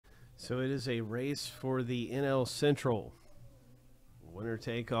So it is a race for the NL Central. Winner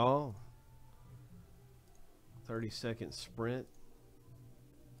take all. 30-second sprint.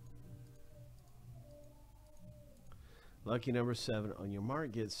 Lucky number 7. On your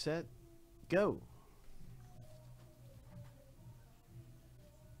mark, get set, go.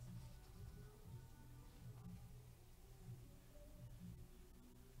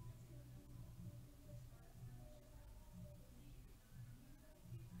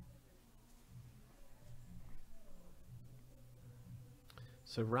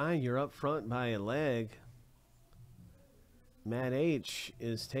 So Ryan, you're up front by a leg. Matt H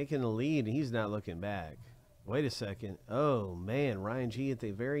is taking the lead. He's not looking back. Wait a second. Oh man, Ryan G at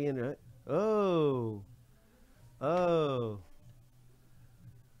the very end. Oh,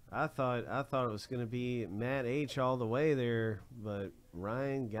 I thought it was going to be Matt H all the way there, but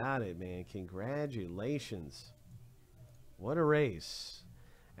Ryan got it, man. Congratulations. What a race.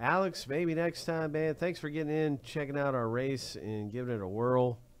 Alex, maybe next time, man. Thanks for getting in, checking out our race, and giving it a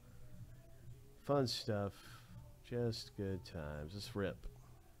whirl. Fun stuff. Just good times. Let's rip.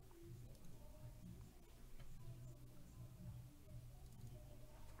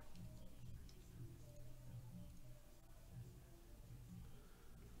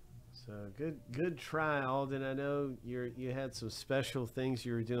 So good try, Alden. I know you had some special things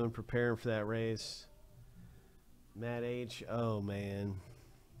you were doing preparing for that race. Matt H, oh man.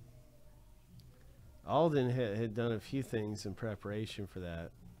 Alden had done a few things in preparation for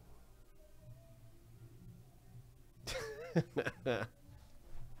that.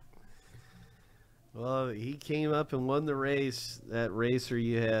 Well, he came up and won the race. That racer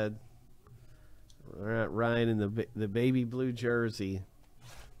you had, Ryan, in the baby blue jersey.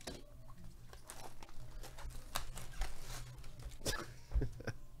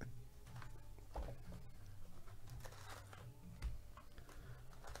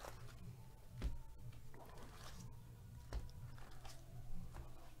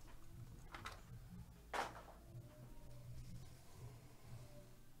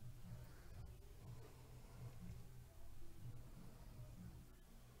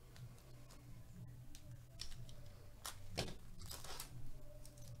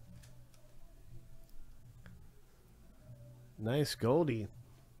 Nice Goldie.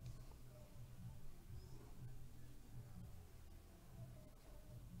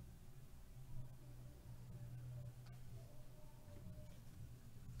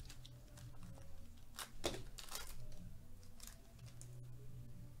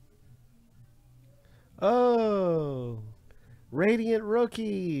 Oh, Radiant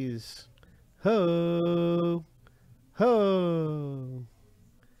Rookies. Ho, ho.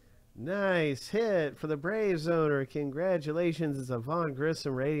 Nice hit for the Braves owner. Congratulations. It's a Vaughn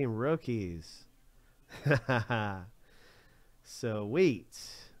Grissom Radiant Rookies. Sweet.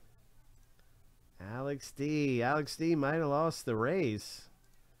 Alex D. Alex D might have lost the race,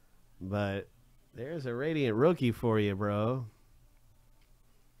 but there's a Radiant Rookie for you, bro.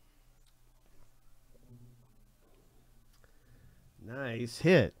 Nice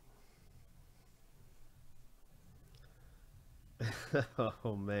hit.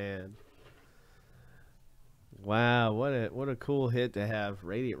 Oh man. Wow, what a cool hit to have.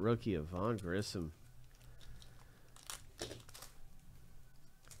 Radiant Rookie of Vaughn Grissom.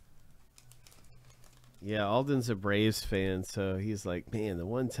 Yeah, Alden's a Braves fan, so he's like, man, the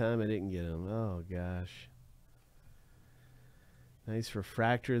one time I didn't get him. Oh gosh. Nice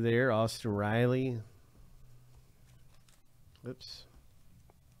refractor there, Austin Riley. Oops.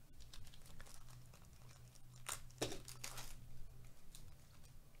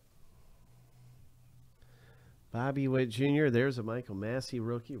 Bobby Witt Jr. There's a Michael Massey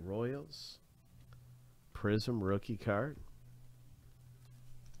rookie. Royals. Prism rookie card.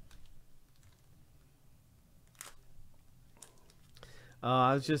 Oh,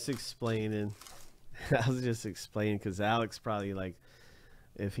 I was just explaining. I was just explaining because Alex probably like,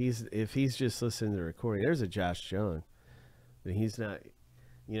 if he's just listening to the recording, there's a Josh John. But he's not,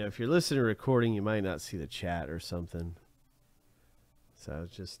 if you're listening to recording, you might not see the chat or something. So I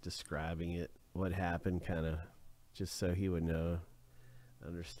was just describing it, what happened, kind of, just so he would know,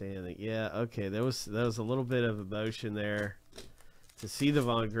 understand that. Yeah, okay, there was a little bit of emotion there to see the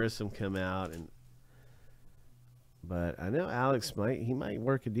Vaughn Grissom come out, but I know Alex might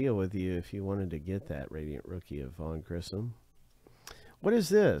work a deal with you if you wanted to get that Radiant Rookie of Vaughn Grissom. What is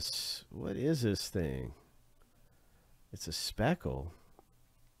this? What is this thing? It's a speckle.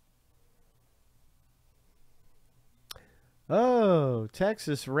 Oh,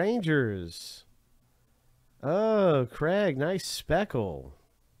 Texas Rangers. Oh, Craig, nice speckle.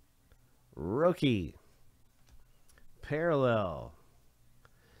 Rookie. Parallel.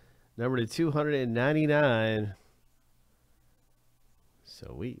 Number to 299.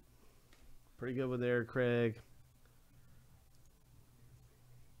 Sweet. Pretty good one there, Craig.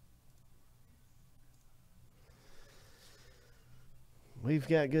 We've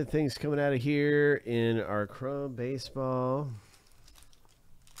got good things coming out of here in our Chrome baseball.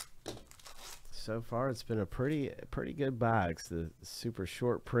 So far, it's been a pretty good box. The super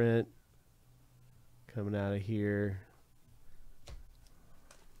short print coming out of here.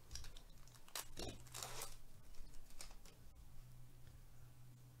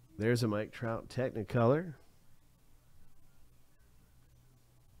 There's a Mike Trout Technicolor.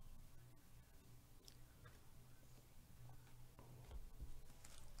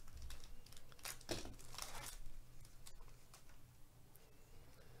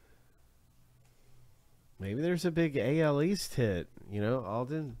 Maybe there's a big AL East hit. You know,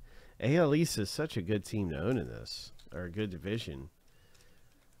 Alden. AL East is such a good team to own in this, or a good division.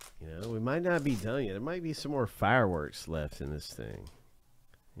 You know, we might not be done yet. There might be some more fireworks left in this thing.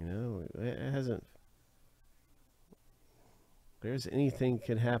 You know, it hasn't. There's anything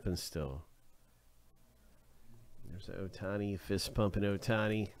can happen still. There's Ohtani, fist pumping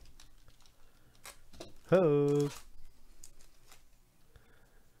Ohtani. Ho!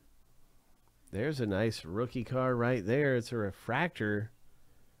 There's a nice rookie card right there. It's a refractor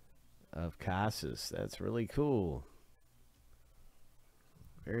of Casas. That's really cool.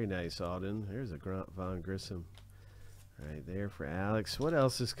 Very nice, Alden. There's a Grant Von Grissom right there for Alex. What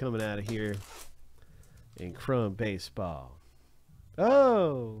else is coming out of here in Chrome baseball?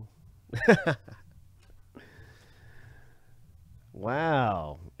 Oh!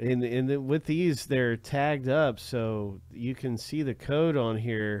 Wow. And with these, they're tagged up so you can see the code on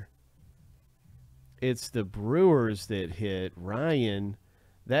here. It's the Brewers that hit. Ryan,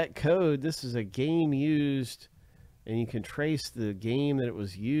 that code, this is a game used, and you can trace the game that it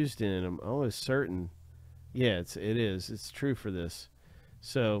was used in. I'm almost certain. Yeah, it is. It's true for this.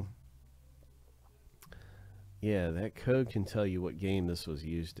 So, yeah, that code can tell you what game this was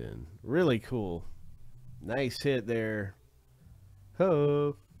used in. Really cool. Nice hit there.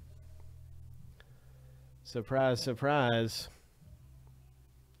 Ho! Surprise, surprise.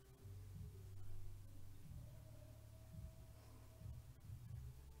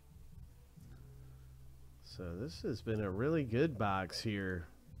 So this has been a really good box here.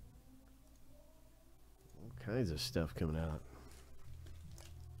 All kinds of stuff coming out.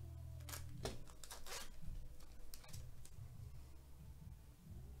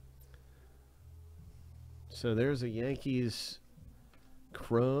 So there's a Yankees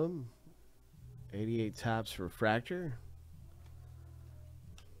Chrome 88 Topps refractor.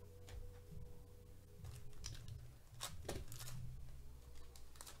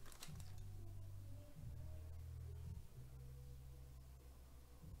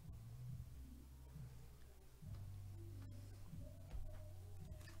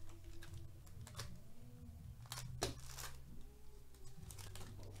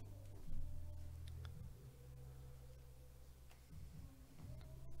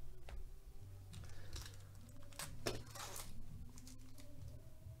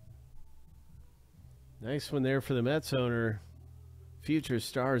 Nice one there for the Mets owner. Future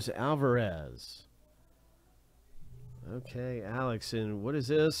Stars Alvarez. Okay, Alex, and what is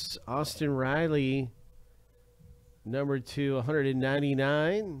this? Austin Riley, number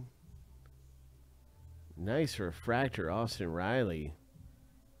 299. Nice refractor, Austin Riley.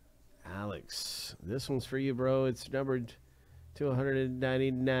 Alex, this one's for you, bro. It's numbered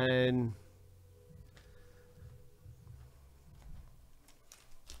 299.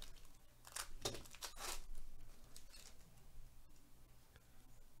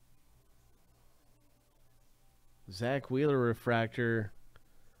 Zach Wheeler refractor.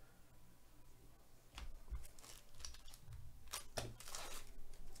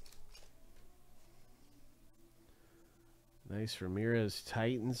 Nice Ramirez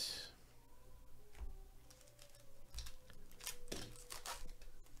Titans.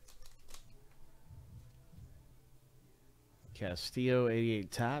 Castillo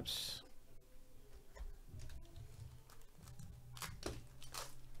 88 Topps.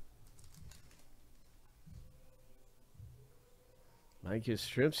 Mike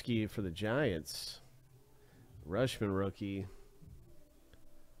Yastrzemski for the Giants. Rushman rookie.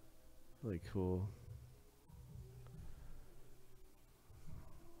 Really cool.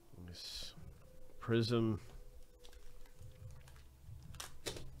 Nice Prism.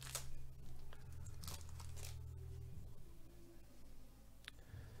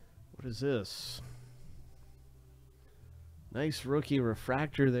 What is this? Nice rookie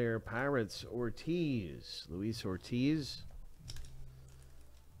refractor there. Pirates Ortiz. Luis Ortiz.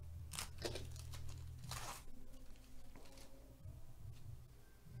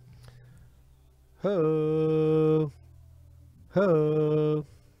 Ho. Ho.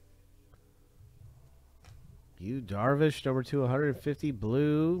 You Darvish, number 250,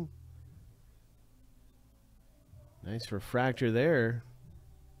 blue. Nice refractor there.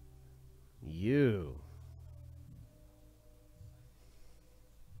 You.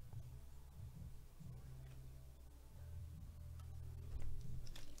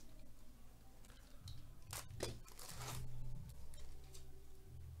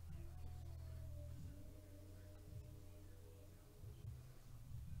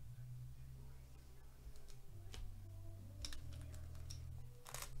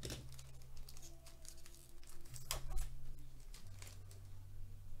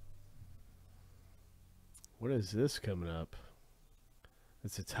 What is this coming up?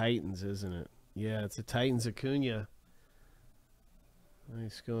 It's a Titans, isn't it? Yeah, it's a Titans Acuna.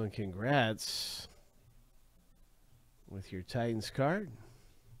 Nice going. Congrats with your Titans card.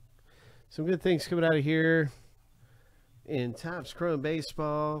 Some good things coming out of here in Topps Chrome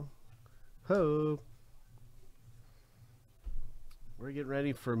Baseball. Ho! We're getting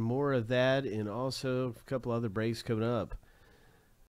ready for more of that and also a couple other breaks coming up.